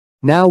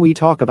Now we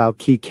talk about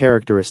key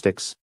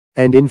characteristics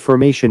and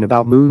information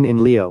about Moon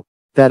in Leo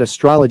that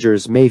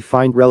astrologers may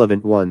find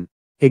relevant. 1.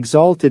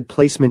 Exalted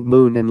placement.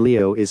 Moon in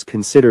Leo is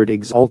considered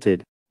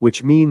exalted,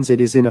 which means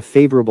it is in a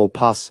favorable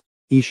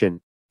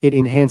position. It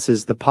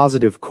enhances the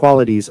positive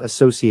qualities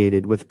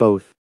associated with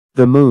both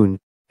the Moon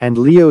and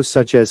Leo,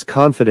 such as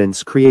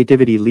confidence,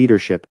 creativity,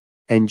 leadership,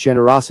 and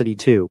generosity.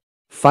 2.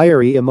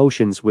 Fiery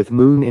emotions. With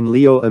Moon in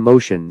Leo,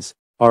 emotions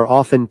are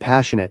often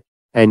passionate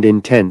and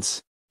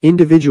intense.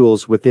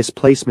 Individuals with this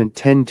placement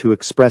tend to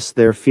express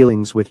their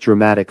feelings with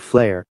dramatic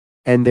flair,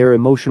 and their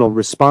emotional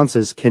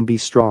responses can be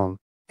strong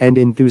and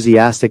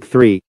enthusiastic.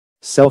 3.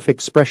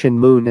 Self-expression.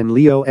 Moon in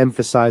Leo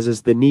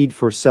emphasizes the need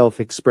for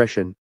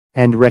self-expression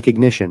and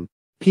recognition.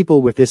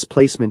 People with this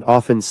placement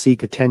often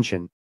seek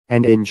attention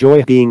and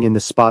enjoy being in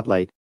the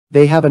spotlight.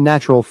 They have a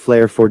natural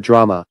flair for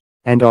drama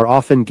and are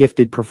often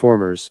gifted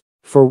performers.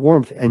 For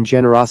warmth and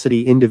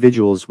generosity.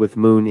 Individuals with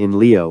Moon in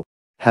Leo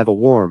have a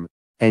warm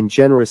and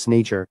generous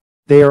nature.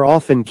 They are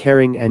often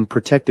caring and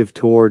protective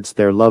towards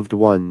their loved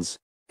ones,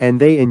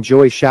 and they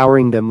enjoy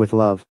showering them with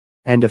love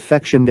and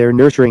affection. Their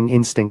nurturing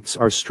instincts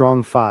are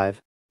strong. 5.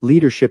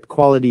 Leadership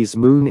qualities.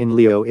 Moon in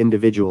Leo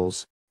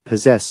individuals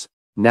possess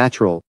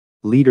natural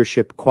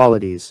leadership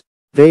qualities.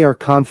 They are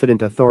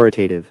confident,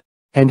 authoritative,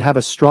 and have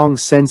a strong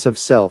sense of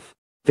self.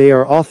 They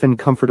are often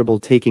comfortable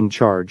taking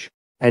charge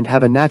and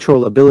have a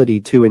natural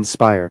ability to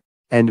inspire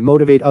and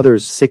motivate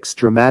others. 6.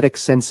 Dramatic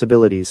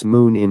sensibilities.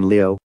 Moon in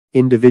Leo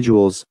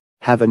individuals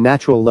have a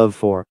natural love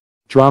for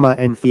drama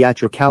and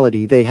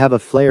theatricality. They have a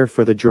flair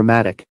for the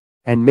dramatic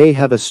and may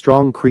have a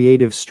strong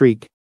creative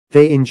streak.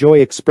 They enjoy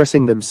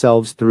expressing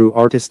themselves through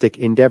artistic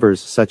endeavors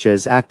such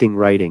as acting,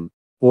 writing,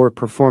 or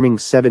performing.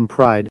 7.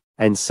 Pride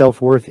and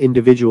self-worth.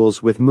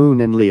 Individuals with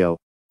Moon in Leo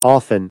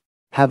often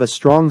have a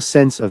strong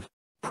sense of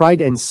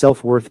pride and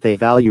self-worth. They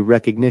value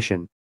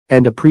recognition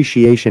and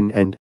appreciation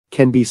and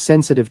can be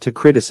sensitive to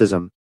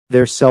criticism.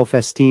 Their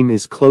self-esteem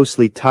is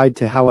closely tied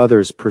to how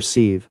others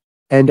perceive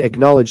and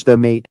acknowledge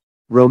them. 8.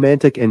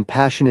 Romantic and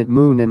passionate.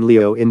 Moon in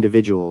Leo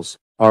individuals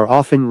are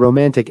often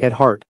romantic at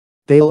heart.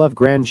 They love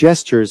grand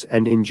gestures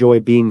and enjoy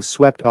being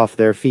swept off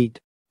their feet.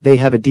 They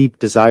have a deep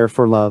desire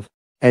for love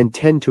and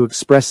tend to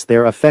express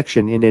their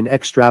affection in an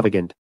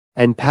extravagant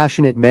and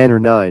passionate manner.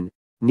 9.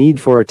 Need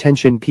for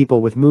attention.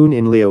 People with Moon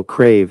in Leo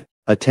crave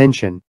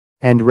attention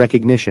and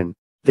recognition.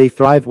 They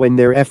thrive when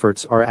their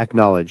efforts are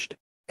acknowledged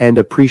and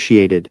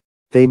appreciated.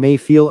 They may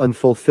feel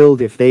unfulfilled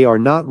if they are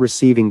not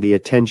receiving the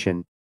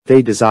attention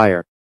they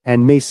desire,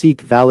 and may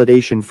seek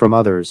validation from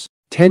others.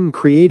 10.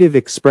 Creative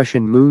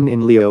expression. Moon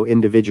in Leo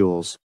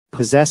individuals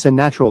possess a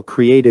natural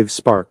creative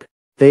spark.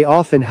 They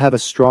often have a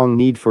strong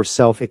need for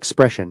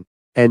self-expression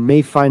and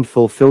may find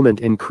fulfillment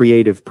in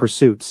creative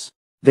pursuits.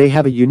 They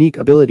have a unique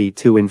ability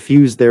to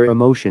infuse their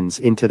emotions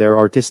into their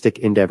artistic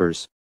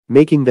endeavors,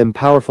 making them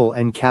powerful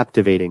and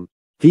captivating.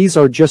 These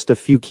are just a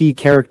few key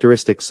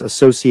characteristics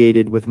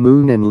associated with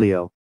Moon and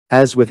Leo.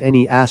 As with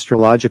any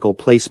astrological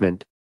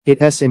placement, it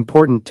is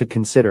important to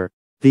consider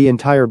the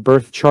entire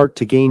birth chart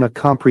to gain a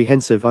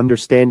comprehensive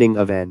understanding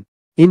of an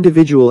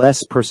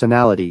individual's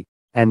personality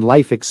and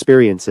life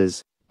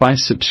experiences. By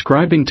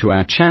subscribing to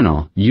our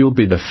channel, you'll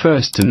be the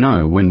first to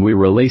know when we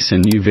release a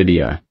new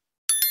video.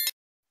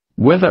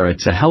 Whether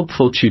it's a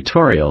helpful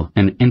tutorial,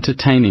 an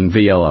entertaining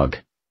vlog,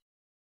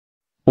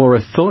 or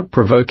a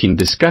thought-provoking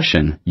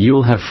discussion,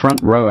 you'll have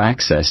front-row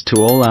access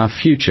to all our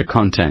future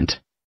content.